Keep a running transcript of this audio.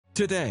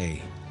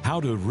Today,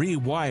 how to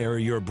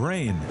rewire your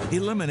brain,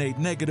 eliminate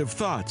negative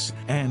thoughts,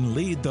 and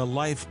lead the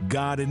life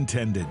God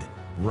intended.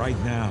 Right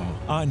now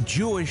on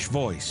Jewish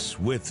Voice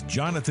with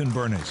Jonathan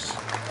Bernis.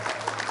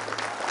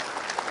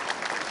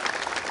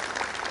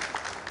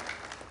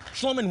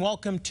 Shalom and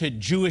welcome to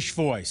Jewish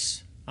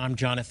Voice. I'm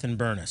Jonathan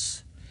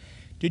Bernis.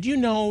 Did you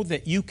know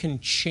that you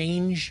can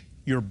change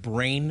your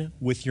brain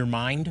with your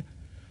mind?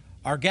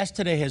 Our guest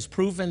today has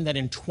proven that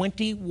in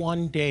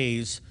 21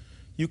 days,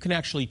 you can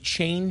actually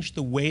change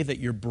the way that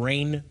your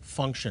brain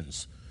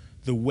functions.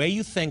 The way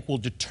you think will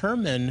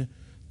determine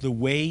the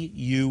way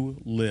you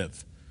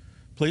live.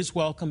 Please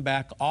welcome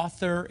back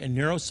author and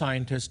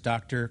neuroscientist,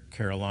 Dr.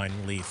 Caroline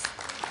Leaf.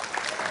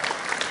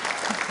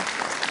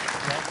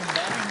 Welcome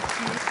back.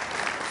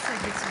 So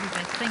good to be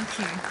back. Thank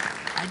you.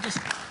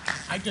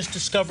 I just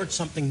discovered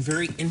something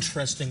very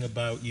interesting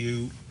about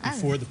you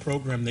before the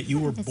program, that you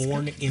were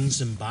born in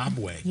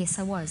Zimbabwe. Yes,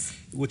 I was.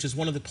 Which is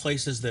one of the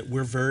places that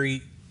we're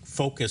very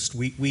focused.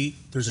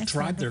 There's a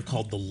tribe there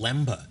called the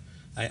Lemba.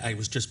 I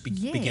was just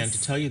began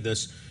to tell you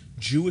this.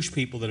 Jewish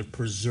people that have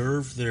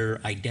preserved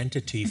their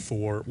identity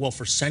for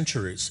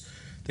centuries.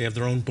 They have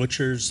their own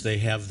butchers. They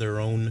have their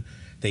own.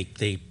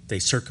 They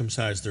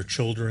circumcise their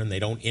children. They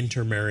don't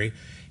intermarry,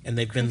 and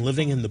they've been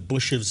living in the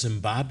bush of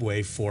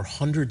Zimbabwe for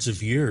hundreds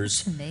of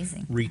years. That's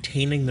amazing.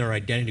 Retaining their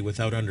identity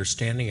without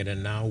understanding it,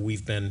 and now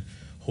we've been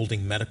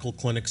holding medical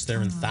clinics there,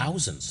 and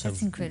thousands have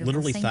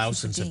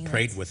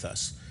prayed with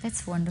us.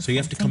 That's wonderful. So you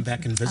have to come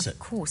back and visit. Of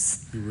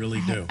course. You really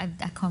do. I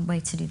can't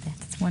wait to do that.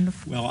 It's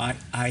wonderful. Well,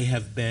 I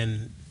have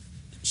been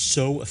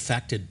so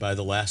affected by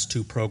the last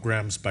two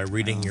programs, by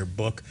reading your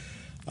book.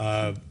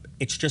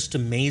 It's just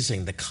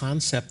amazing, the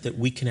concept that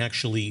we can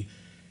actually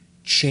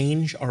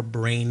change our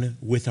brain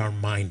with our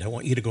mind. I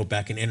want you to go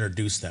back and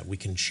introduce that. We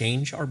can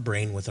change our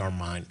brain with our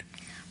mind.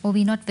 Well,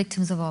 we're not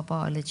victims of our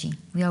biology.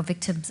 We are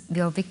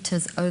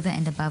victors over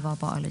and above our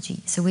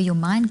biology. So where your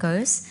mind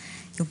goes,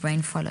 your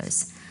brain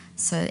follows.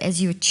 So as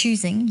you're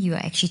choosing, you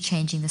are actually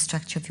changing the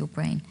structure of your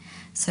brain.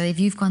 So if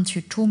you've gone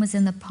through traumas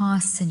in the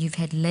past and you've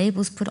had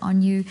labels put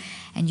on you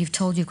and you've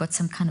told you've got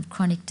some kind of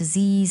chronic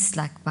disease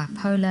like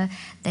bipolar,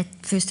 that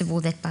first of all,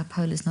 that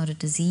bipolar is not a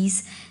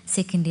disease.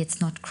 Secondly, it's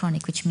not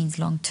chronic, which means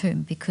long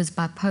term, because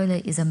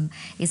bipolar is a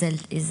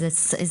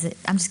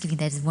I'm just giving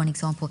that as one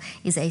example,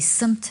 is a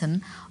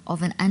symptom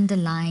of an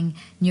underlying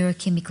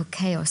neurochemical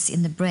chaos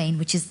in the brain,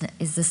 which is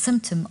the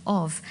symptom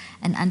of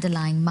an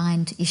underlying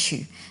mind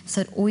issue.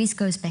 So it always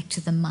goes back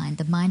to the mind.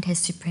 The mind has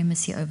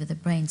supremacy over the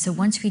brain. So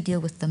once we deal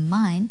with the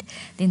mind,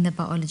 then the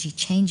biology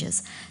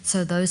changes.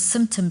 So those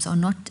symptoms are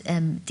not,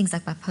 things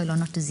like bipolar are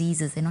not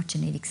diseases, they're not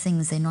genetic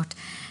things,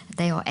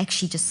 they are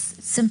actually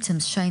just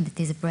symptoms showing that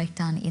there's a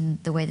breakdown in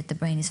the way that the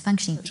brain is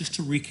functioning. Just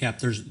to recap,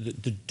 there's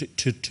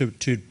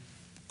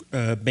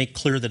to make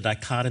clear the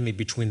dichotomy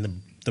between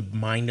the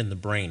mind and the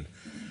brain.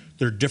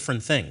 They're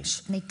different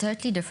things. They're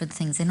totally different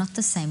things. They're not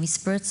the same. We're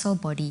spirit, soul,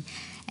 body,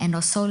 and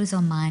our soul is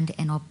our mind,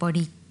 and our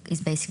body is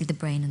basically the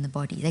brain and the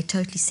body. They're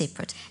totally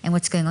separate. And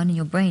what's going on in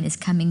your brain is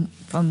coming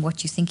from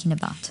what you're thinking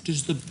about.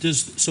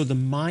 So the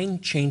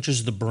mind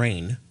changes the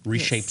brain,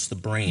 reshapes the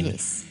brain.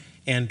 Yes.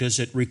 And does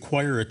it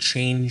require a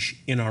change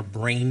in our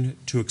brain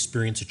to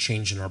experience a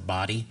change in our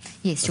body?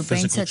 Yes, your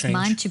brain. So it's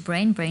mind to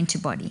brain, brain to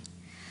body.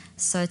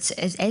 So it's,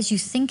 as you're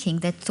thinking,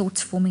 that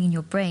thought's forming in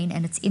your brain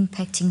and it's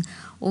impacting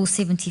all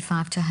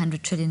 75 to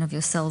 100 trillion of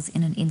your cells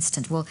in an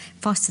instant. Well,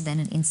 faster than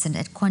an instant,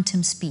 at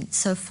quantum speed,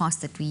 so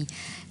fast that we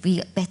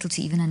battle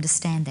to even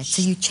understand that.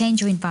 So you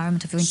change your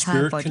environment of your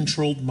entire body.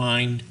 Spirit-controlled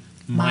mind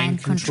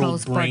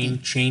controlled brain,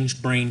 body.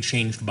 Changed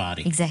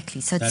body. Exactly.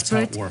 So it's how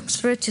it works.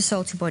 Spirit to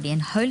soul to body,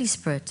 and Holy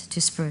Spirit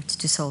to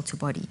soul to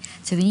body.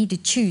 So we need to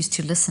choose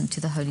to listen to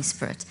the Holy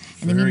Spirit,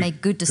 and then we make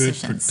good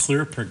decisions.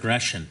 Clear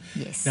progression.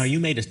 Yes. Now, you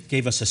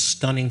gave us a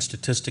stunning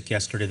statistic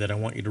yesterday that I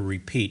want you to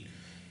repeat,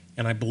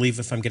 and I believe,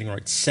 if I'm getting it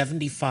right,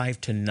 75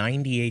 to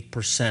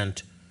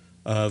 98%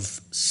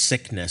 of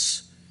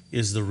sickness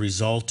is the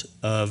result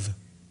of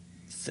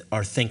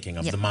our thinking,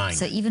 of the mind.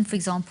 So even, for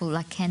example,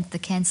 like the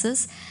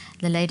cancers,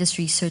 the latest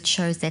research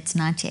shows that's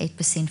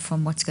 98%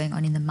 from what's going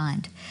on in the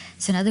mind.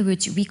 So in other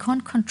words, we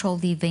can't control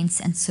the events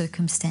and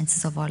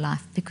circumstances of our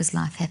life because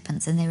life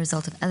happens and they're a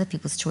result of other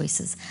people's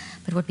choices.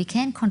 But what we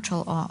can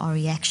control are our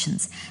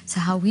reactions. So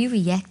how we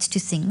react to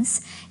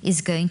things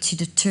is going to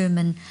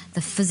determine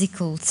the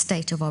physical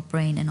state of our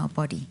brain and our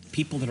body.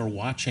 People that are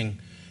watching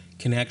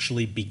can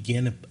actually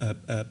begin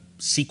a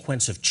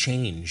sequence of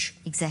change.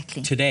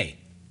 Exactly. Today.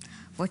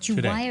 What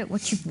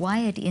you've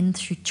wired in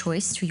through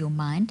choice, through your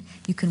mind,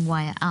 you can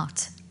wire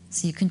out.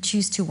 So you can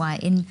choose to wire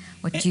in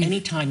what you... At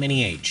any time,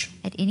 any age.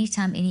 At any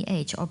time, any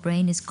age. Our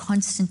brain is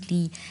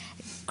constantly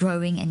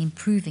growing and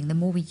improving. The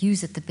more we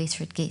use it, the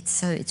better it gets.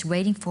 So it's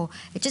waiting for...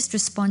 It just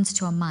responds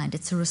to our mind.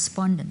 It's a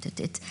respondent.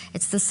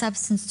 It's the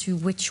substance through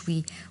which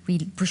we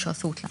push our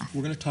thought life.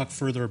 We're going to talk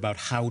further about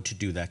how to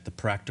do that, the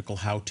practical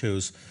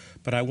how-tos.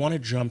 But I want to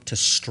jump to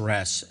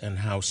stress and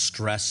how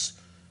stress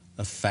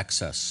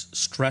affects us.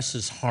 Stress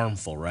is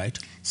harmful, right?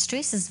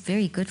 Stress is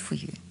very good for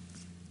you.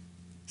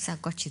 So I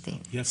got you there.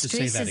 You have to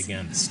say that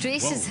again.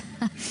 Stress is,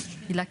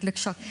 you look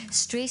shocked.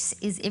 Stress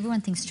is,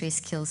 everyone thinks stress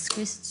kills.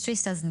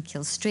 Stress doesn't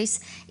kill. Stress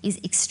is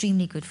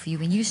extremely good for you.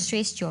 When you're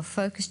stressed, you're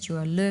focused,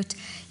 you're alert,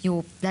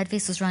 your blood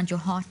vessels around your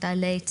heart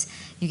dilate,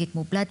 you get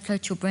more blood flow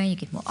to your brain, you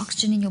get more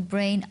oxygen in your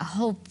brain, a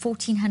whole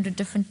 1,400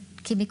 different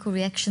chemical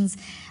reactions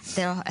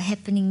that are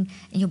happening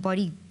in your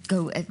body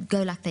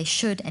go like they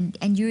should,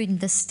 and you're in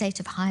this state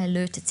of high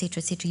alert, etc.,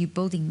 etc. You're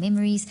building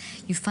memories,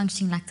 you're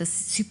functioning like this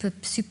super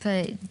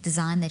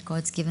design that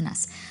God's given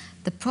us.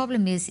 The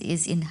problem is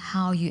in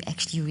how you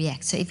actually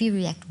react. So if you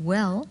react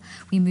well,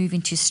 we move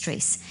into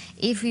stress.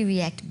 If we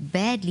react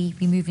badly,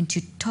 we move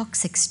into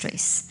toxic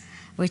stress,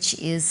 which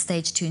is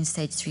stage 2 and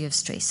stage 3 of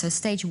stress. So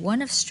stage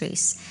 1 of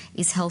stress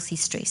is healthy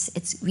stress.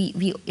 It's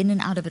we in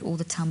and out of it all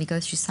the time. We go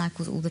through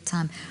cycles all the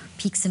time,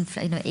 peaks and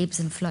ebbs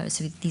and flows.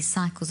 So these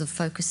cycles of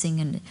focusing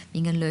and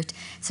being alert.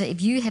 So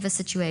if you have a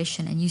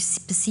situation and you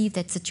perceive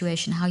that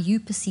situation, how you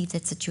perceive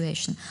that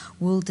situation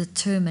will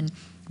determine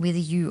whether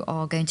you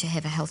are going to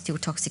have a healthy or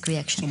toxic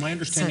reaction. So my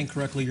understanding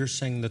correctly, you're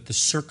saying that the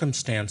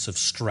circumstance of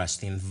stress,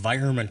 the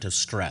environment of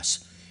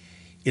stress,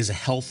 is a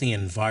healthy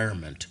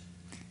environment,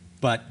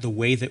 but the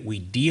way that we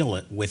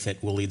deal with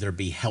it will either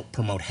be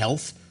promote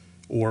health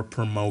or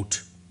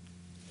promote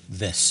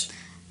this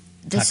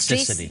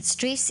toxicity.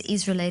 Stress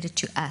is related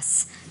to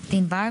us. The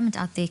environment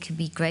out there can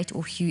be great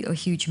or a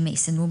huge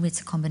mess, and normally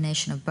it's a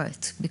combination of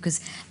both,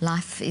 because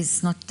life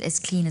is not as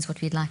clean as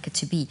what we'd like it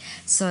to be.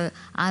 So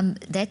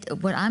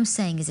what I'm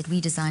saying is that we're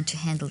designed to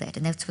handle that,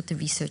 and that's what the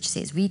research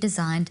says. We're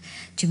designed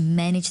to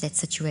manage that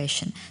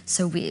situation,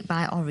 so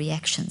by our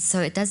reactions.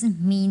 So it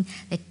doesn't mean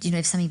that,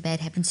 if something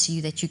bad happens to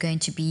you, that you're going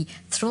to be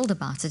thrilled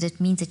about it.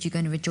 It means that you're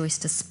going to rejoice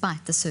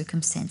despite the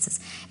circumstances.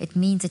 It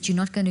means that you're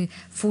not going to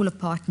fall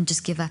apart and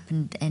just give up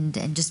and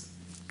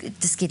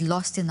just get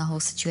lost in the whole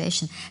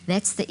situation.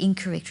 That's the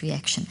incorrect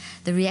reaction.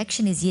 The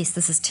reaction is, yes,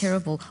 this is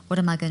terrible. What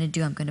am I going to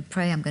do? I'm going to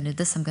pray. I'm going to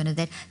this. I'm going to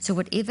that. So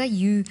whatever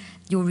your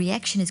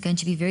reaction is going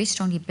to be very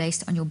strongly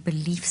based on your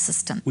belief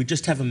system. We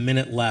just have a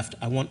minute left.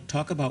 I want to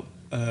talk about,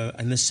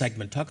 in this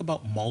segment, talk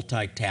about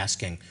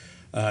multitasking,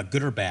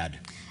 good or bad.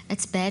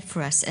 It's bad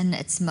for us, and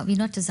we're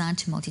not designed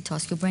to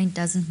multitask. Your brain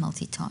doesn't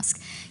multitask.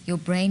 Your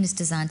brain is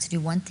designed to do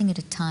one thing at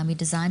a time. We're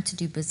designed to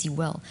do busy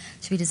well.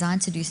 So we're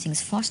designed to do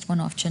things fast,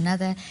 one after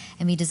another,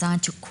 and we're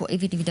designed to,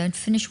 if you don't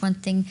finish one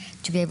thing,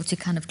 to be able to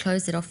kind of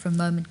close it off for a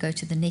moment, go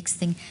to the next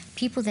thing.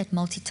 People that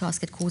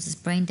multitask, it causes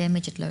brain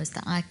damage, it lowers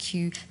the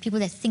IQ. People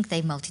that think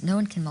no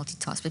one can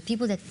multitask, but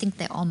people that think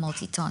they are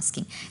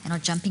multitasking and are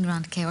jumping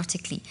around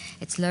chaotically,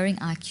 it's lowering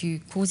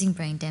IQ, causing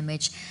brain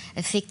damage,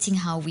 affecting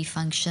how we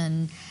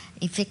function,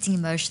 affecting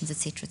emotions,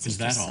 etc., etc. Is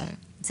that all? So,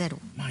 is that all?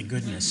 My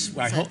goodness.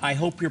 I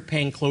hope you're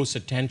paying close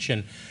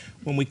attention.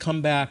 When we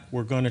come back,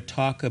 we're going to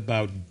talk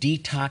about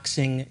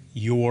detoxing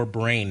your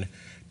brain.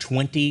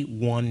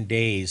 21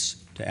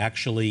 days to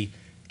actually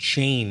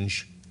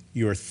change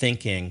your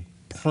thinking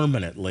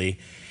permanently.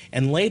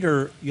 And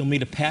later, you'll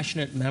meet a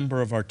passionate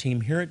member of our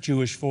team here at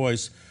Jewish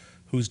Voice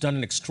who's done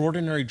an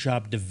extraordinary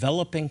job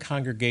developing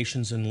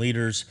congregations and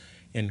leaders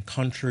in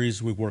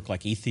countries we work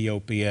like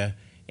Ethiopia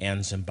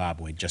and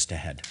Zimbabwe. Just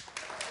ahead.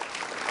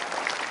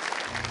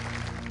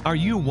 Are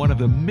you one of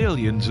the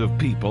millions of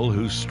people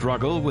who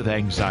struggle with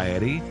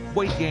anxiety,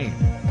 weight gain,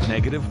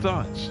 negative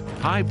thoughts,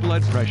 high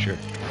blood pressure?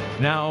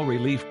 Now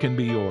relief can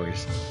be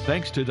yours,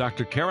 thanks to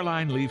Dr.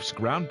 Caroline Leaf's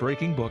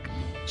groundbreaking book,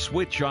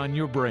 Switch on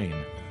Your Brain.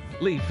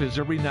 Leaf is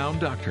a renowned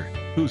doctor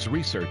whose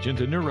research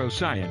into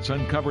neuroscience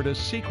uncovered a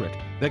secret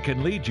that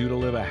can lead you to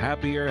live a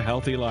happier,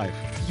 healthy life.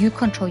 You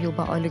control your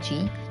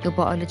biology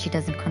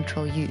doesn't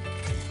control you.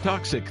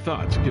 Toxic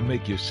thoughts can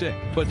make you sick,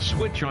 but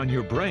Switch on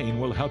Your Brain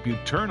will help you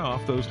turn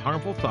off those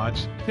harmful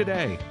thoughts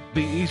today.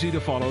 The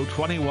easy-to-follow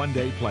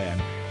 21-day plan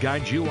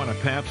guides you on a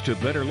path to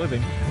better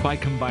living by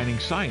combining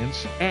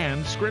science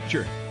and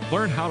scripture.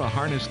 Learn how to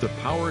harness the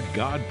power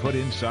God put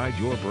inside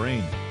your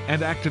brain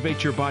and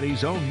activate your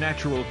body's own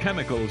natural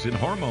chemicals and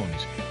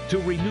hormones to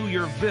renew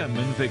your vim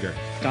and vigor.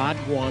 God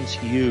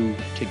wants you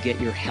to get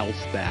your health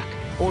back.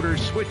 Order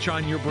Switch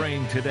on Your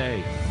Brain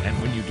today. And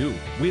when you do,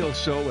 we'll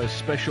sow a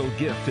special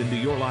gift into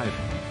your life.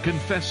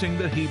 Confessing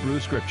the Hebrew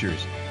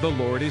Scriptures, The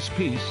Lord is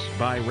Peace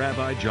by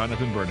Rabbi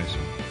Jonathan Bernis.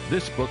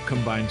 This book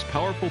combines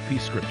powerful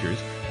peace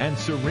scriptures and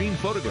serene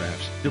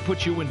photographs to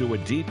put you into a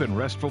deep and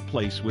restful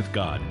place with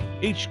God.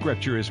 Each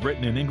scripture is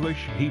written in English,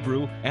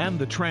 Hebrew, and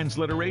the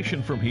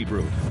transliteration from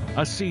Hebrew.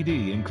 A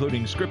CD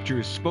including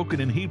scriptures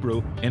spoken in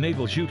Hebrew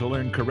enables you to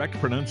learn correct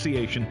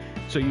pronunciation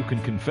so you can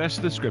confess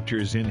the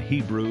scriptures in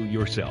Hebrew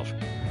yourself.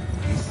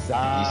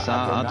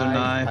 יישא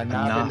אדוני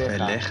פניו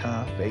אליך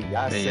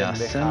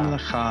וישם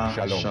לך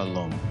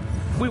שלום.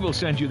 We will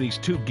send you these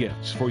 2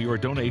 gifts for your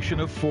donation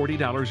of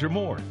 $40 or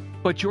more.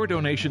 But your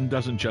donation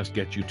doesn't just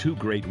get you 2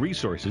 great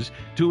resources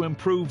to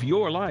improve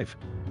your life.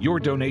 Your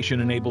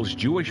donation enables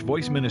Jewish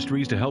Voice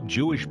Ministries to help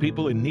Jewish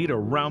people in need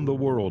around the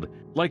world,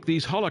 like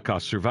these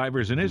Holocaust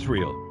survivors in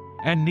Israel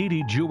and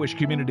needy Jewish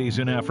communities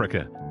in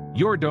Africa.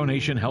 Your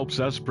donation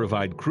helps us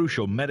provide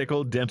crucial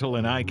medical, dental,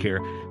 and eye care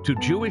to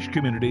Jewish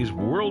communities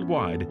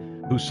worldwide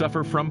who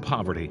suffer from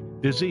poverty,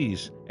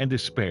 disease, and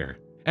despair.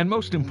 And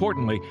most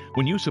importantly,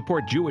 when you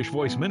support Jewish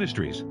Voice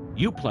Ministries,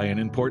 you play an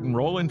important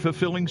role in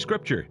fulfilling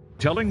Scripture,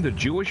 telling the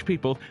Jewish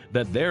people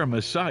that their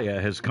Messiah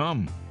has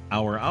come.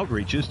 Our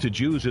outreaches to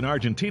Jews in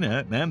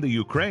Argentina and the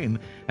Ukraine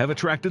have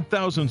attracted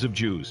thousands of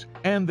Jews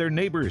and their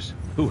neighbors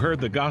who heard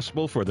the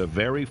gospel for the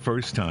very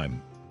first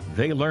time.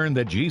 They learned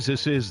that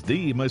Jesus is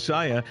the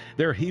Messiah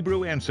their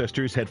Hebrew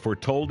ancestors had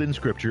foretold in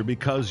Scripture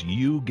because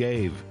you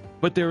gave.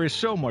 But there is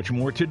so much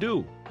more to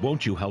do.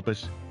 Won't you help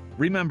us?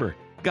 Remember,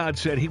 God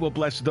said He will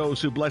bless those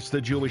who bless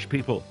the Jewish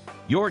people.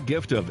 Your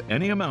gift of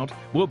any amount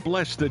will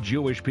bless the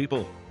Jewish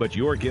people, but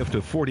your gift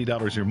of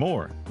 $40 or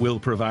more will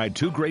provide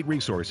 2 great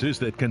resources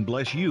that can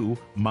bless you,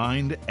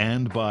 mind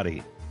and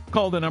body.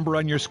 Call the number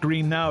on your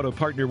screen now to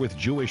partner with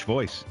Jewish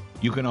Voice.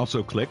 You can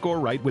also click or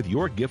write with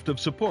your gift of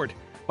support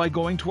by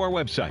going to our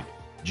website,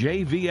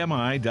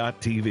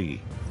 jvmi.tv,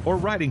 or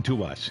writing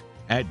to us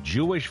at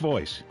Jewish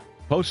Voice,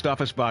 Post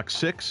Office Box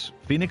 6,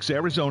 Phoenix,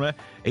 Arizona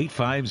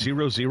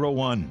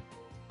 85001.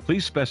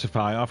 Please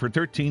specify offer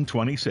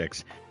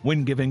 1326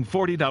 when giving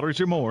 $40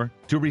 or more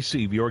to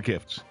receive your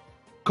gifts.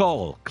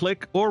 Call,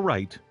 click, or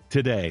write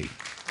today.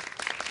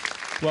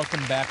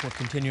 Welcome back. We're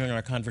continuing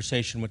our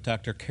conversation with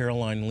Dr.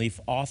 Caroline Leaf,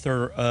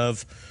 author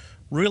of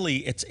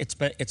really,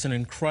 it's an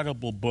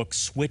incredible book,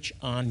 Switch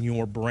on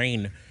Your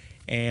Brain.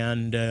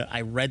 And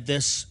I read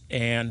this,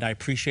 and I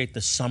appreciate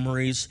the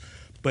summaries,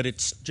 but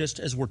it's just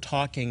as we're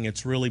talking,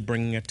 it's really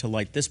bringing it to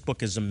light. This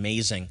book is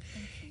amazing.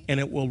 And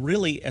it will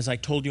really, as I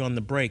told you on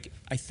the break,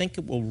 I think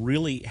it will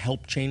really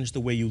help change the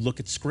way you look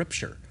at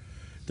Scripture,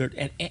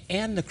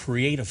 and the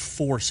creative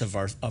force of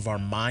our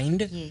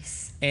mind,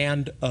 Yes.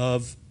 and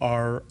of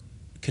our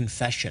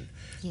confession.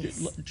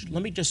 Yes.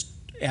 Let me just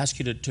ask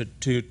you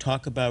to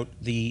talk about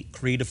the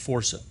creative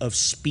force of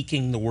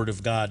speaking the Word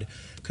of God,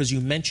 because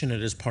you mention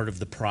it as part of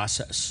the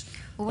process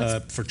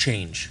for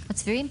change.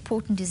 What's very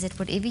important is that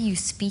whatever you're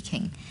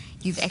speaking,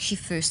 you've actually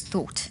first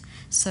thought.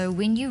 So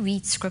when you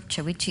read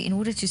Scripture, in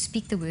order to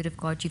speak the Word of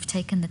God, you've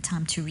taken the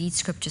time to read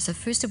Scripture. So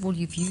first of all,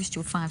 you've used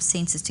your 5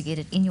 senses to get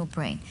it in your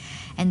brain.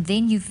 And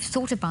then you've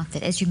thought about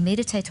that. As you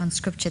meditate on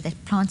Scripture,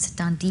 that plants it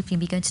down deeply.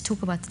 And we're going to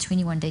talk about the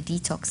 21-day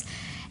detox.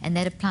 And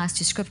that applies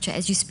to Scripture.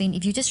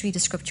 If you just read a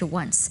Scripture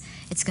once,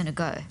 it's going to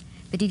go.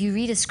 But if you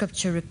read a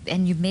Scripture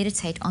and you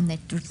meditate on that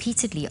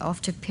repeatedly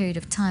after a period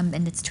of time,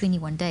 and it's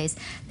 21 days,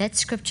 that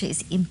Scripture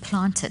is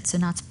implanted. So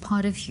now it's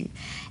part of you.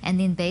 And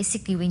then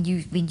basically when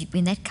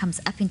that comes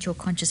up into your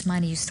conscious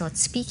mind and you start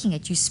speaking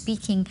it, you're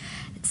speaking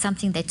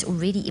something that's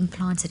already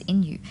implanted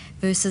in you,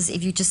 versus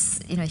if you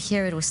just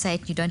hear it or say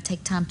it, you don't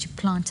take time to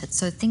plant it.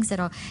 So things that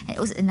are, and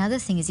also another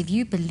thing is, if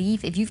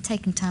you've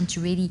taken time to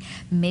really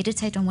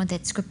meditate on what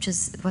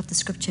the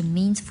Scripture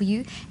means for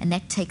you, and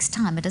that takes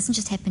time. It doesn't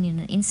just happen in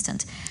an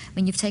instant.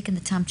 When you've taken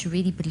the time to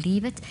really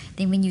believe it,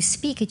 then when you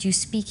speak it, you're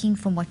speaking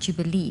from what you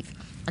believe.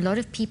 A lot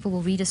of people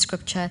will read a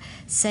Scripture,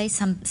 say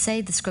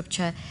the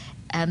Scripture,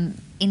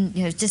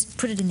 just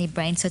put it in their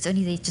brain, so it's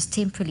only there just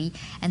temporarily,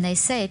 and they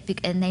say it,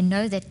 and they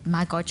know that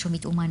my God shall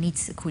meet all my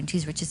needs according to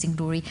His riches in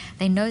glory.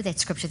 They know that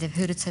Scripture, they've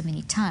heard it so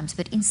many times,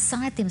 but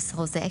inside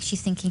themselves, they're actually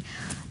thinking,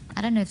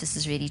 I don't know if this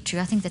is really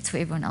true. I think that's for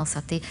everyone else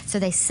out there. So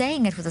they're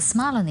saying it with a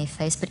smile on their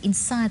face, but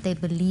inside they're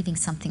believing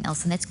something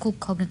else, and that's called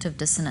cognitive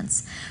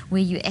dissonance,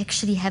 where you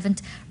actually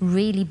haven't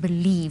really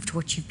believed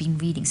what you've been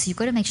reading. So you've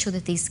got to make sure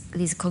that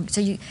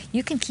so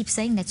you can keep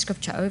saying that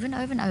Scripture over and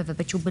over and over,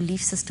 but your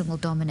belief system will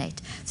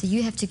dominate. So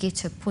you have to get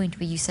to a point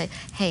where you say,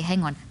 hey,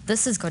 hang on,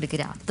 this has got to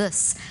get out.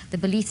 The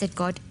belief that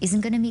God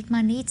isn't going to meet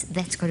my needs,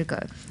 that's got to go.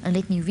 And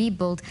let me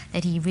rebuild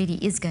that He really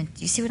is going to.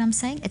 You see what I'm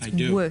saying?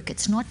 It's work.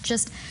 It's not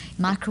just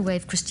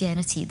microwave Christianity.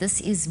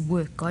 This is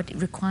work. God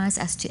requires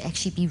us to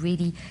actually be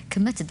really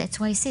committed. That's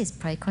why He says,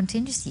 pray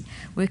continuously.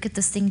 Work at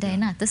this thing day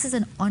and night. This is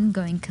an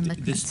ongoing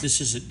commitment.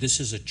 This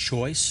is a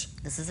choice.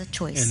 This is a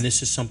choice. And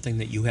this is something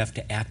that you have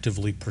to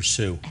actively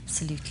pursue.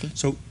 Absolutely.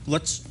 So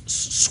let's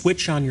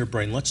switch on your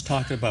brain. Let's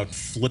talk about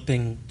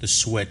flipping the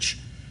switch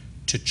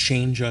to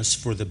change us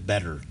for the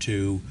better,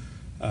 to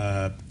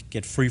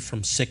get free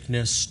from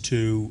sickness,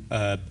 to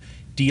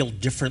deal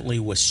differently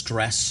with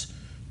stress,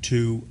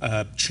 to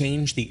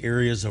change the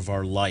areas of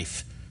our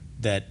life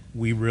that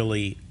we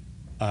really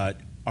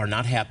are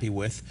not happy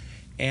with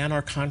and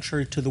are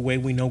contrary to the way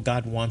we know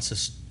God wants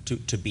us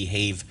to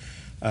behave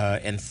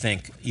and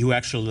think. You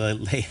actually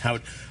lay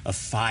out a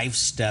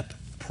 5-step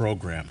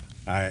program.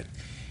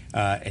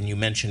 And you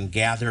mentioned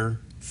gather,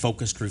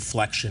 focused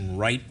reflection,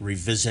 write,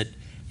 revisit,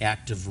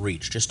 active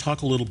reach. Just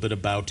talk a little bit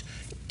about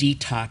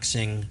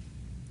detoxing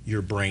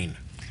your brain.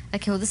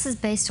 Okay, well, this is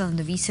based on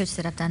the research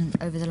that I've done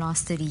over the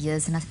last 30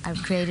 years, and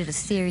I've created a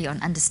theory on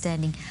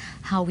understanding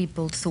how we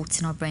build thoughts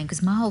in our brain,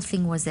 because my whole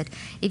thing was that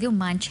if your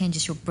mind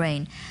changes your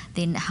brain,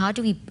 then how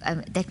do we,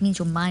 that means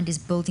your mind is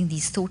building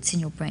these thoughts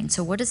in your brain.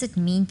 So what does it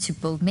mean to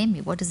build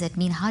memory? What does that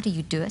mean? How do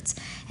you do it?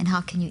 And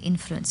how can you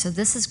influence? So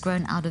this has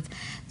grown out of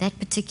that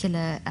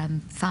particular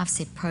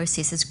 5-step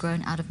process, has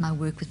grown out of my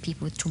work with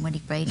people with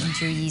traumatic brain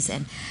injuries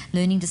and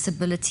learning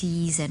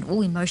disabilities and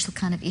all emotional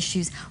kind of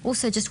issues.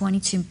 Also just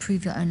wanting to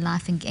improve your own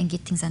life and and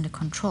get things under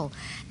control.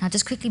 Now,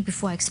 just quickly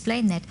before I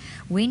explain that,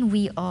 when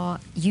we are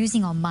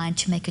using our mind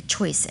to make a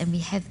choice, and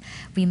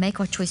we make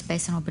our choice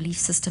based on our belief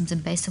systems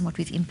and based on what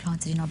we've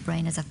implanted in our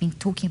brain, as I've been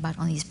talking about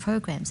on these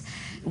programs,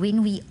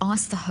 when we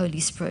ask the Holy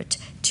Spirit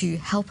to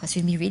help us,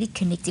 when we really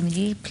connect and we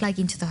really plug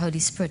into the Holy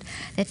Spirit,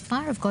 that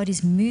fire of God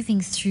is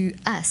moving through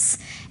us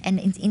and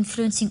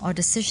influencing our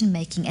decision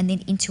making and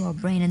then into our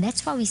brain. And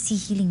that's why we see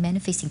healing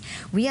manifesting.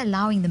 We are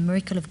allowing the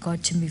miracle of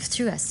God to move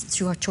through us,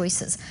 through our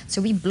choices.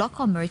 So we block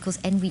our miracles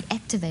and we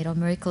activate our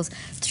miracles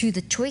through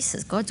the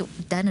choices. God's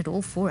done it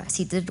all for us.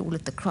 He did it all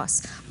at the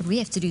cross. What we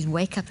have to do is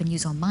wake up and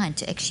use our mind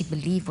to actually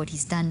believe what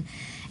He's done,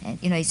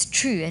 is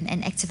true,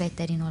 and activate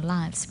that in our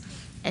lives.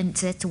 And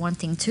so that's the one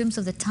thing. In terms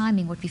of the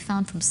timing, what we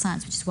found from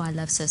science, which is why I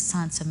love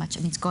science so much,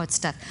 I mean, it's God's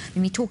stuff.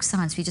 When we talk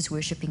science, we're just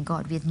worshiping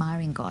God, we're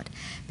admiring God,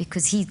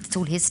 because it's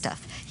all His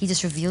stuff. He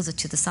just reveals it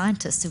to the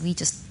scientists, and we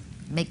just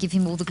give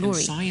Him all the glory.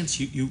 And science,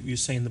 you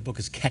say in the book,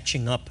 is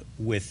catching up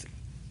with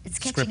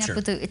Scripture.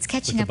 It's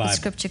catching up with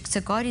Scripture.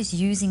 So God is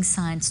using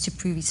science to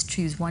prove His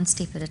truths one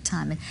step at a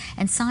time.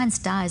 And science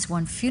dies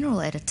one funeral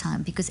at a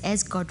time, because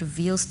as God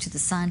reveals to the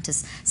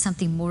scientists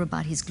something more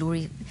about His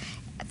glory,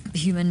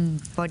 human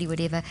body,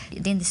 whatever,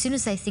 then as soon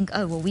as they think,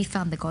 oh, well, we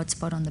found the God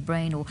spot on the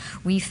brain, or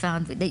we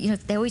found,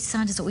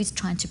 scientists are always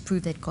trying to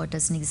prove that God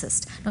doesn't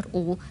exist. Not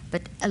all,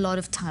 but a lot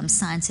of times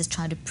science is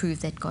trying to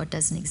prove that God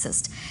doesn't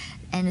exist.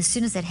 And as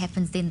soon as that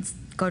happens, then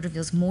God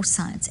reveals more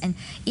science. And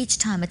each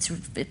time it's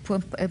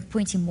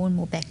pointing more and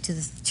more back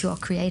to our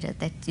Creator,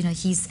 that,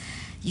 He's,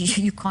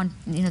 you can't,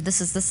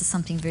 this is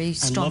something very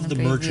strong. I love the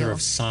merger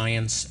of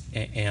science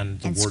and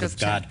the Word Scripture. of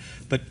God.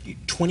 But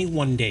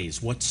 21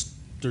 days,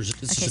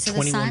 this is a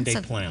 21-day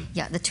plan.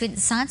 Yeah, the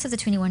science of the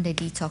 21-day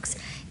detox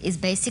is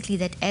basically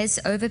that as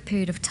over a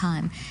period of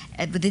time,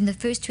 within the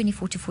first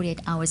 24 to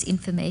 48 hours,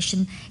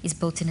 information is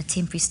built in a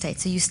temporary state.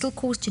 So you still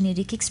cause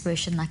genetic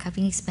expression, like I've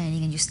been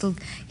explaining, and you still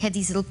have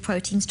these little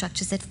protein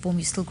structures that form,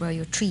 you still grow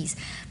your trees.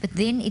 But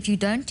then if you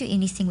don't do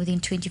anything within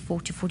 24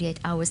 to 48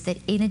 hours, that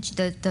energy,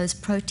 those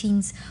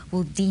proteins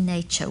will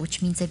denature,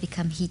 which means they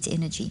become heat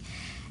energy.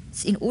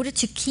 So in order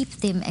to keep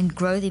them and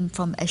grow them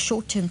from a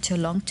short-term to a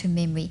long-term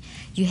memory,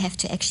 you have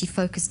to actually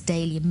focus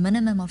daily, a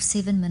minimum of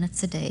 7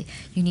 minutes a day.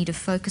 You need to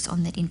focus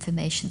on that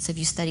information. So if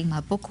you're studying my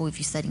book, or if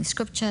you're studying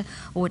Scripture,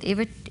 or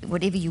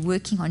whatever you're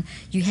working on,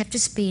 you have to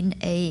spend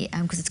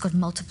because it's got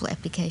multiple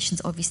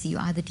applications. Obviously,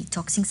 you're either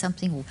detoxing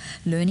something or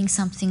learning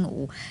something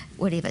or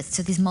whatever.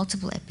 So there's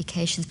multiple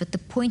applications. But the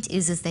point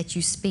is that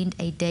you spend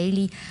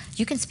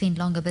you can spend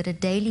longer, but a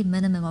daily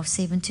minimum of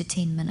 7 to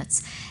 10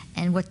 minutes.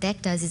 And what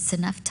that does, it's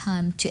enough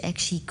time to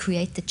actually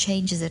create the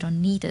changes that are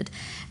needed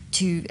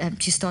to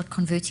start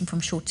converting from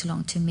short to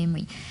long-term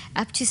memory.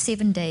 Up to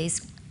 7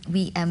 days,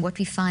 what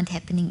we find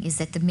happening is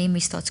that the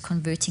memory starts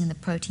converting and the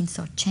proteins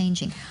start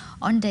changing.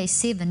 On day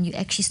 7, you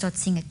actually start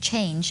seeing a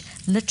change,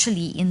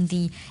 literally in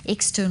the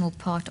external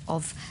part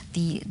of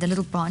the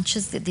little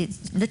branches.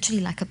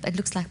 Literally it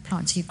looks like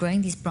plants. So you're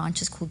growing these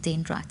branches called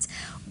dendrites.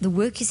 The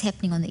work is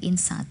happening on the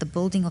inside. The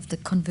building of the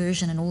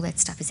conversion and all that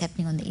stuff is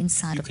happening on the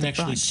inside of the branch.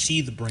 You can actually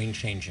see the brain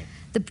changing.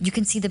 You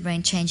can see the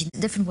brain changing in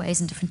different ways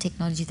and different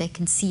technologies. They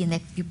can see, and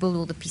that you build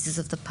all the pieces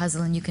of the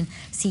puzzle and you can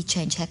see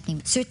change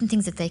happening. Certain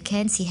things that they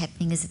can see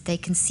happening is that they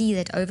can see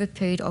that over a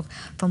period of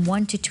from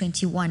 1 to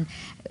 21,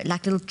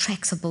 like little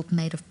tracks are built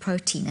made of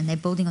protein, and they're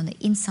building on the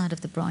inside of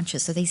the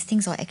branches. So these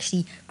things are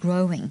actually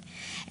growing.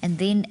 And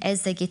then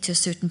as they get to a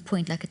certain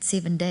point, like at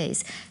 7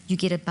 days, you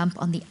get a bump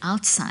on the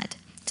outside.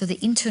 So the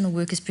internal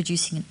work is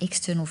producing an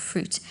external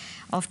fruit.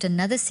 After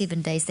another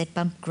 7 days, that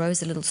bump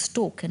grows a little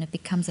stalk and it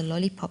becomes a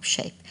lollipop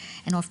shape.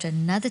 And after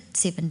another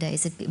 7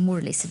 days, more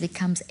or less, it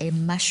becomes a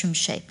mushroom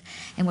shape.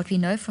 And what we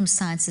know from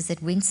science is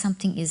that when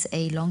something is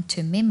a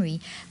long-term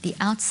memory, the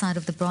outside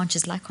of the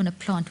branches, like on a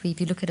plant, where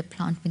if you look at a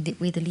plant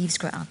where the leaves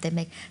grow out,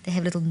 they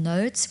have little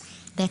nodes.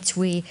 That's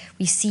where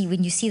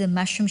when you see the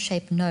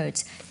mushroom-shaped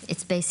nodes,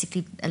 it's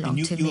basically a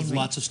long-term memory. You have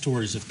lots of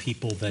stories of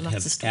people that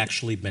have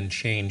actually been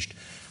changed.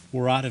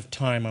 We're out of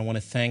time. I want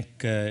to thank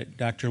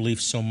Dr. Leaf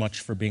so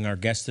much for being our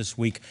guest this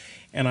week.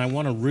 And I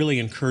want to really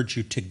encourage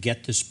you to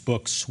get this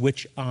book,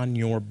 Switch on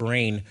Your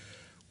Brain.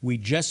 We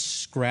just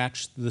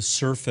scratched the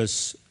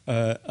surface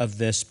of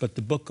this, but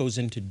the book goes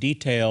into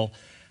detail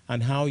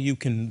on how you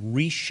can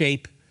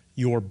reshape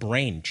your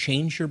brain,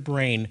 change your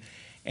brain,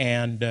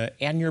 and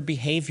your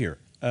behavior.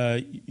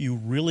 You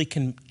really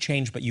can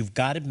change, but you've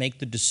got to make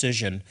the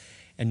decision,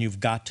 and you've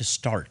got to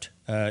start.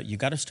 You've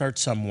got to start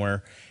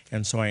somewhere.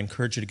 And so I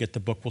encourage you to get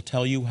the book. We'll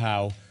tell you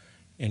how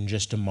in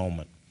just a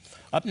moment.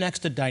 Up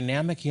next, a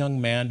dynamic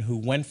young man who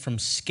went from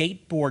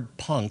skateboard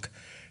punk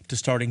to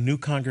starting new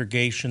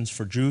congregations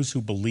for Jews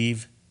who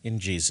believe in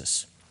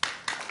Jesus.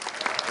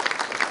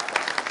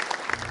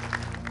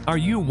 Are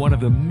you one of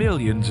the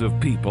millions of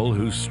people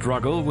who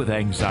struggle with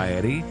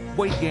anxiety,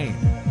 weight gain,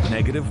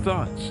 negative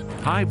thoughts,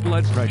 high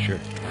blood pressure?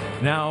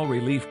 Now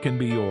relief can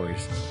be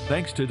yours,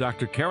 thanks to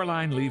Dr.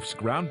 Caroline Leaf's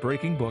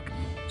groundbreaking book,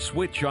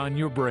 Switch on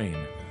Your Brain.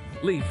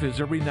 Leaf is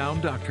a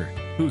renowned doctor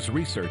whose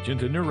research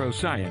into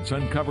neuroscience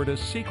uncovered a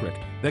secret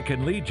that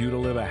can lead you to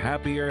live a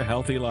happier,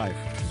 healthy life.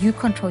 You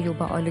control your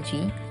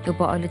biology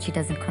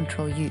doesn't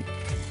control you.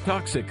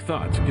 Toxic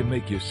thoughts can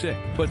make you sick,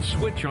 but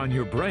Switch on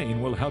Your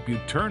Brain will help you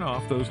turn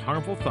off those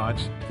harmful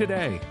thoughts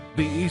today.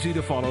 The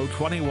easy-to-follow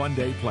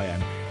 21-day plan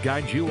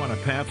guides you on a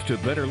path to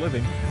better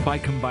living by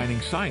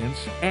combining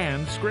science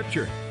and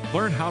scripture.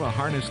 Learn how to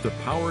harness the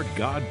power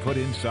God put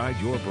inside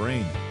your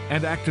brain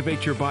and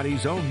activate your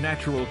body's own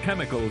natural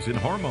chemicals and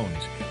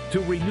hormones to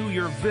renew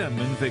your vim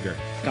and vigor.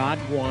 God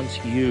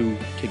wants you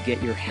to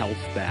get your health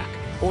back.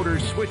 Order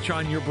Switch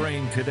on Your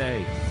Brain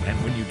today. And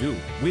when you do,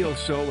 we'll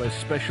sow a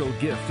special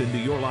gift into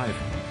your life,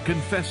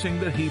 confessing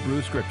the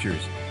Hebrew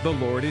Scriptures. The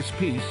Lord is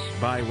Peace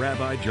by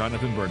Rabbi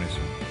Jonathan Bernis.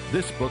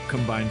 This book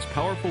combines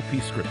powerful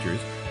peace scriptures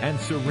and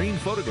serene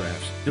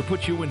photographs to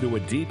put you into a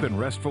deep and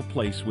restful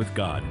place with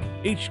God.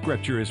 Each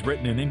scripture is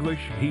written in English,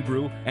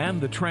 Hebrew,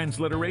 and the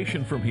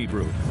transliteration from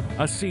Hebrew.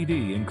 A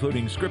CD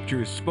including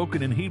scriptures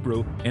spoken in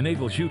Hebrew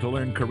enables you to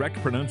learn correct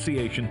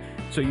pronunciation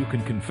so you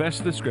can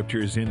confess the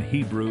scriptures in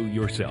Hebrew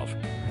yourself.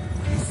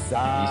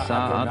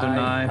 יישא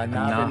אדוני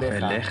פניו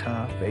אליך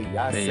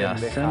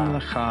וישם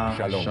לך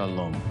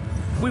שלום.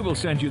 We will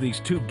send you these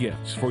two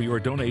gifts for your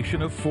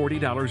donation of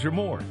 $40 or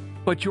more.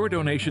 But your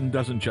donation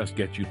doesn't just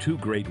get you two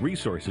great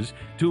resources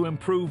to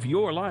improve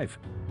your life.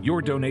 Your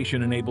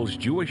donation enables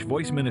Jewish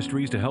Voice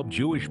Ministries to help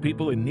Jewish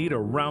people in need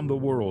around the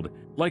world,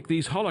 like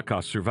these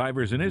Holocaust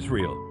survivors in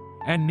Israel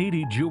and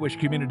needy Jewish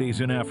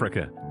communities in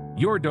Africa.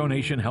 Your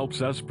donation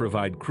helps us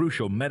provide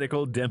crucial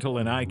medical, dental,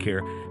 and eye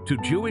care to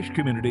Jewish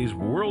communities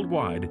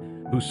worldwide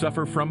who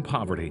suffer from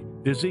poverty,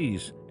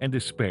 disease, and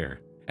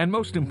despair. And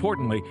most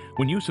importantly,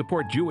 when you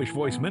support Jewish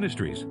Voice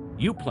Ministries,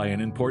 you play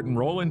an important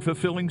role in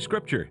fulfilling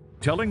Scripture,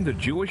 telling the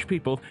Jewish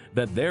people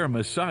that their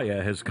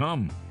Messiah has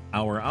come.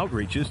 Our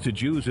outreaches to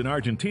Jews in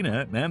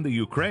Argentina and the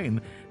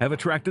Ukraine have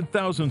attracted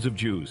thousands of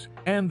Jews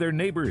and their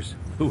neighbors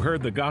who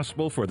heard the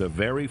gospel for the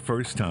very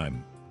first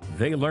time.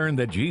 They learned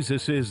that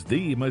Jesus is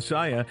the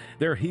Messiah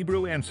their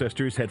Hebrew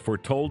ancestors had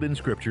foretold in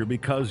Scripture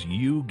because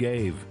you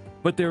gave.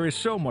 But there is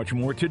so much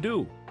more to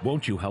do.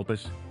 Won't you help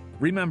us?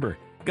 Remember,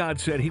 God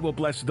said He will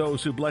bless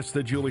those who bless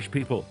the Jewish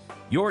people.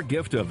 Your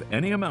gift of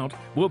any amount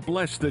will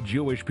bless the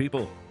Jewish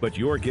people, but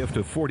your gift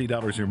of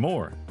 $40 or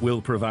more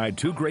will provide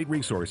two great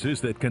resources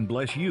that can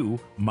bless you,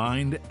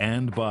 mind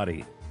and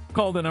body.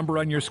 Call the number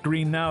on your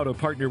screen now to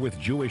partner with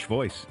Jewish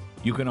Voice.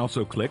 You can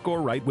also click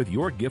or write with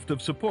your gift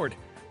of support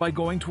by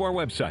going to our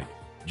website,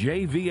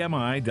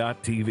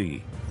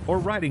 jvmi.tv, or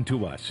writing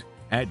to us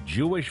at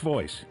Jewish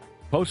Voice,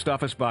 Post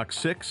Office Box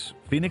 6,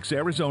 Phoenix,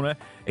 Arizona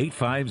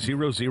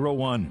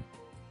 85001.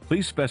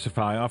 Please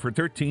specify offer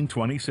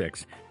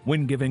 1326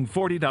 when giving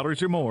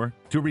 $40 or more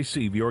to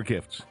receive your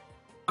gifts.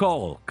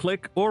 Call,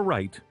 click, or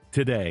write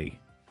today.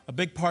 A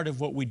big part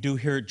of what we do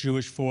here at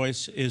Jewish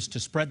Voice is to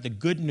spread the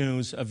good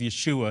news of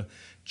Yeshua,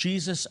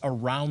 Jesus,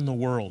 around the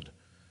world.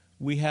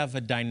 We have a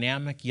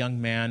dynamic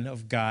young man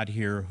of God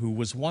here who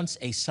was once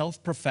a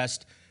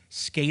self-professed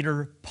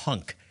skater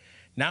punk.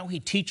 Now he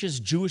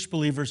teaches Jewish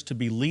believers to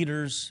be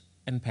leaders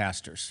and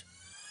pastors.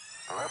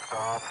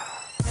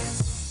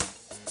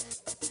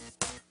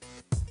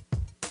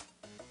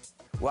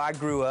 Well, I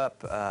grew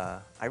up,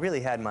 I really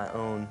had my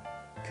own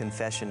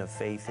confession of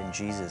faith in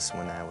Jesus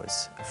when I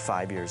was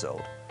 5 years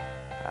old.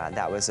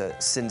 That was a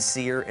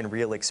sincere and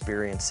real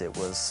experience. It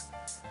was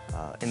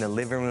in the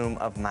living room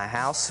of my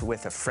house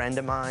with a friend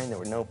of mine. There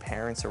were no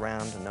parents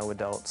around, no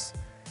adults.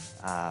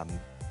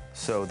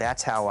 So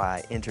that's how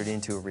I entered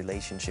into a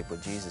relationship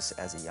with Jesus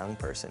as a young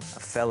person. A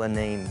fella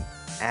named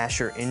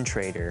Asher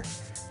Intrater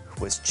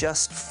was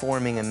just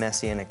forming a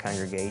Messianic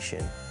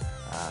congregation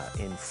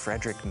in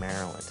Frederick,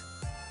 Maryland.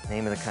 The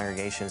name of the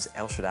congregation is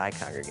El Shaddai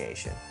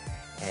Congregation.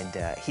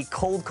 And he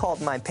cold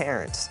called my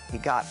parents. He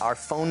got our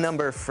phone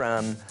number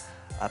from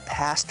a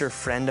pastor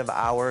friend of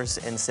ours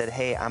and said,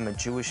 hey, I'm a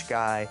Jewish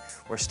guy.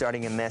 We're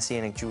starting a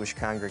Messianic Jewish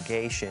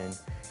congregation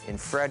in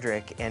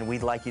Frederick, and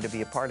we'd like you to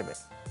be a part of it.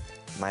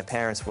 My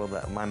parents,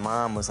 my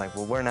mom was like,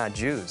 well, we're not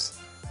Jews.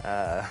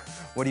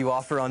 What do you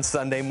offer on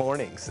Sunday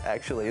mornings,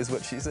 actually, is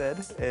what she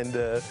said.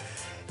 And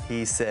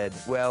he said,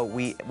 well,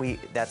 we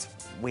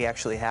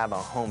actually have a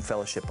home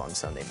fellowship on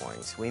Sunday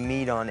mornings. We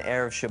meet on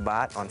Erev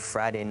Shabbat on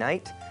Friday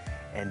night,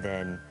 and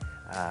then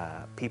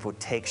people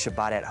take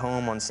Shabbat at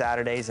home on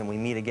Saturdays, and we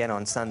meet again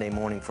on Sunday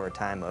morning for a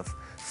time of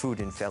food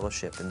and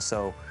fellowship. And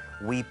so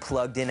we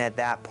plugged in at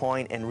that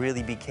point and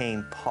really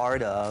became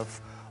part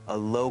of a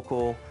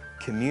local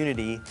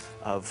community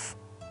of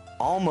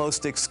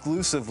almost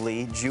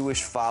exclusively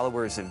Jewish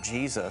followers of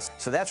Jesus.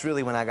 So that's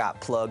really when I got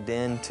plugged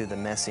into the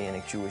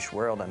Messianic Jewish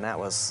world, and that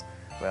was,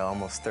 well,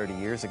 almost 30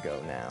 years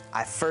ago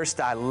now.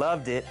 First I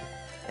loved it,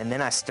 and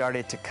then I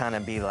started to kind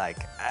of be like,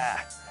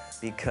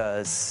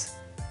 because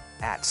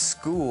at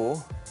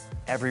school,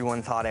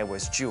 everyone thought I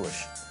was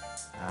Jewish,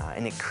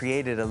 and it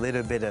created a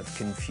little bit of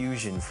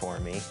confusion for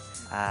me.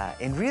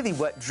 And really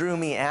what drew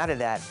me out of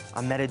that,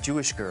 I met a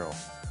Jewish girl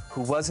who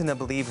wasn't a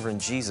believer in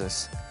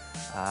Jesus,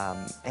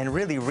 and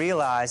really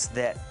realized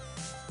that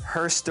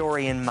her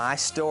story and my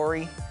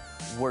story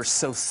were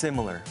so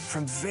similar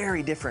from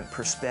very different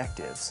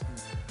perspectives.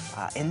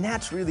 And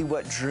that's really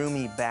what drew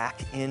me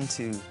back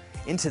into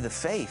the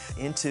faith,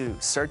 into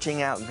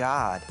searching out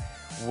God,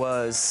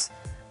 was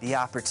the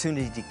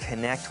opportunity to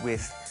connect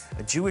with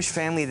a Jewish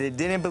family that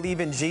didn't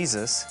believe in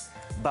Jesus,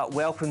 but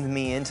welcomed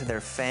me into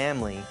their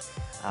family.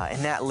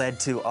 And that led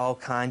to all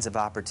kinds of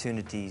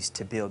opportunities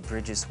to build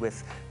bridges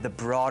with the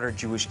broader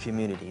Jewish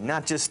community,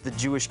 not just the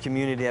Jewish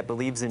community that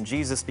believes in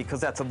Jesus,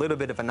 because that's a little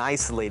bit of an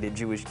isolated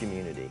Jewish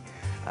community,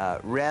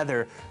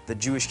 rather the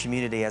Jewish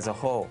community as a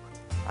whole.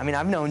 I mean,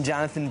 I've known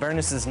Jonathan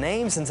Burness's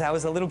name since I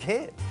was a little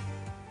kid.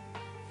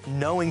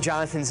 Knowing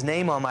Jonathan's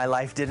name all my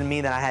life didn't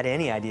mean that I had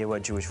any idea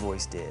what Jewish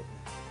Voice did.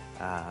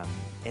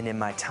 And in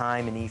my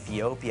time in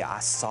Ethiopia, I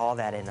saw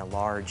that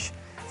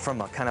from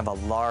a kind of a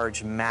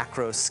large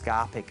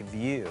macroscopic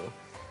view,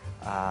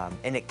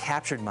 and it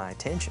captured my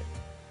attention.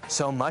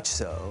 So much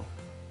so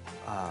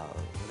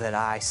that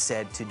I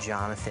said to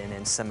Jonathan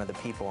and some of the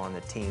people on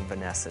the team,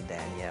 Vanessa,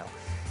 Danielle,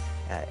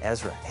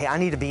 Ezra, hey, I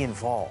need to be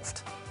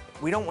involved.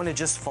 We don't want to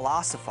just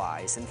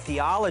philosophize and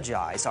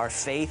theologize our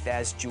faith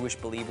as Jewish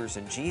believers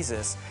in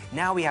Jesus.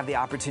 Now we have the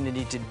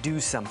opportunity to do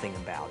something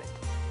about it.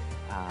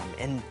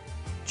 And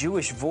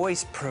Jewish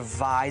Voice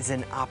provides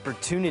an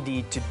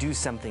opportunity to do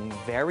something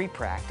very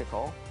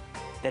practical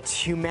that's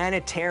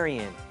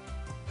humanitarian.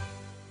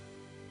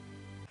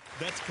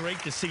 That's great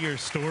to see your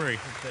story.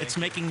 It's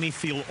making me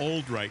feel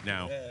old right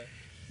now,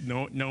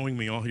 knowing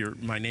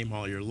my name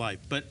all your life.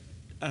 But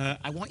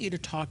I want you to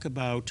talk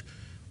about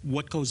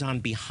what goes on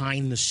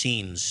behind the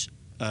scenes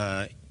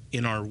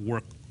in our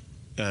work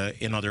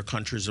in other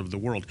countries of the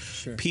world.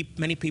 Sure.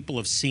 Many people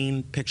have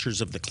seen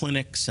pictures of the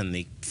clinics and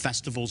the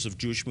festivals of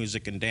Jewish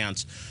music and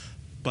dance,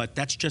 but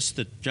that's just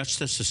the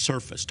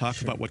surface. Talk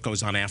Sure. about what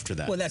goes on after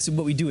that. Well, that's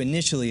what we do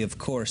initially, of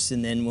course,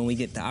 and then when we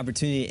get the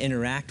opportunity to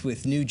interact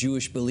with new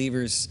Jewish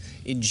believers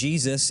in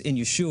Jesus, in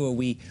Yeshua,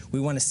 we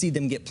want to see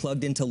them get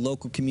plugged into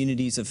local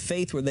communities of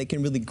faith where they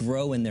can really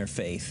grow in their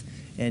faith.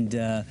 And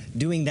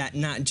doing that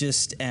not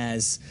just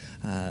as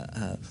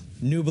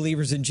new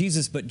believers in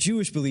Jesus, but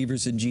Jewish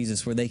believers in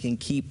Jesus, where they can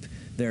keep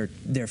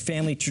their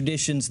family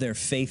traditions, their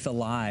faith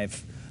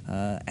alive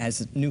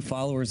as new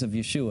followers of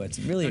Yeshua. It's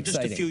really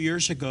exciting. Just a few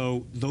years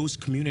ago, those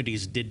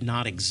communities did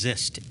not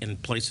exist in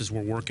places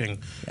we're working,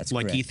 That's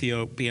like correct.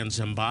 Ethiopia and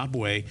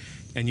Zimbabwe.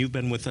 And you've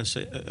been with us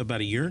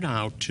about a year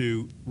now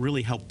to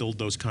really help build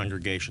those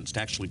congregations,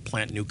 to actually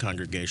plant new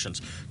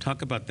congregations.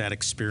 Talk about that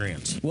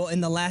experience. Well,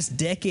 in the last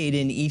decade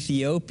in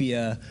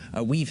Ethiopia,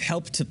 we've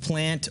helped to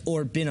plant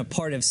or been a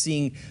part of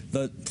seeing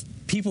the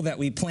people that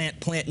we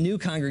plant new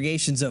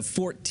congregations of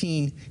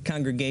 14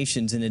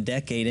 congregations in a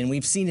decade. And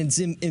we've seen in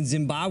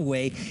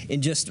Zimbabwe,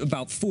 in just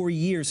about 4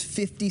 years,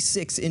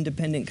 56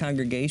 independent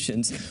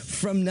congregations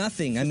from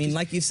nothing. I mean,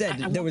 like you said,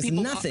 there was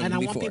nothing and I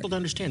before. want people to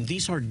understand,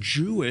 these are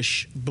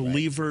Jewish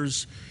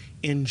believers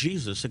in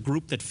Jesus, a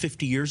group that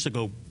 50 years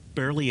ago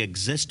barely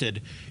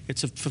existed.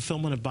 It's a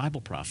fulfillment of Bible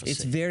prophecy.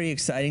 It's very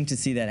exciting to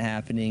see that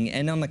happening,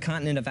 and on the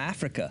continent of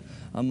Africa,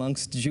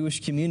 amongst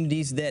Jewish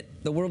communities that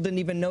the world didn't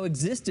even know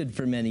existed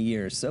for many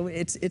years. So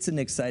it's an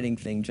exciting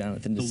thing,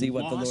 Jonathan, to see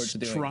what the Lord's doing.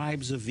 The lost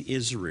tribes of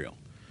Israel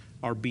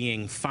are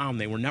being found.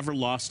 They were never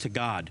lost to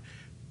God,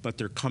 but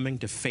they're coming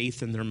to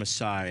faith in their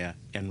Messiah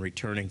and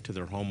returning to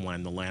their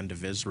homeland, the land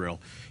of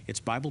Israel. It's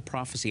Bible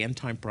prophecy,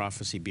 end-time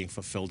prophecy being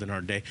fulfilled in our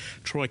day.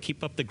 Troy,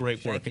 keep up the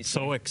great work. It's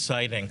so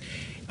exciting.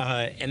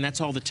 And that's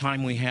all the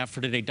time we have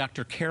for today.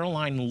 Dr.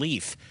 Caroline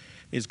Leaf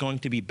is going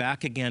to be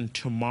back again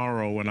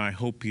tomorrow, and I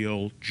hope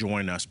you'll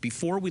join us.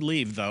 Before we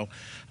leave, though,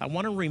 I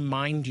want to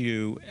remind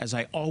you, as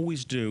I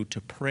always do,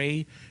 to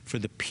pray for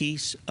the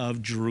peace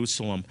of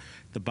Jerusalem.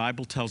 The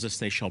Bible tells us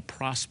they shall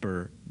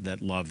prosper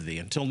that love thee.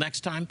 Until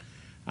next time,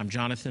 I'm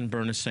Jonathan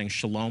Burness saying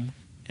shalom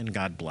and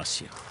God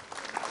bless you.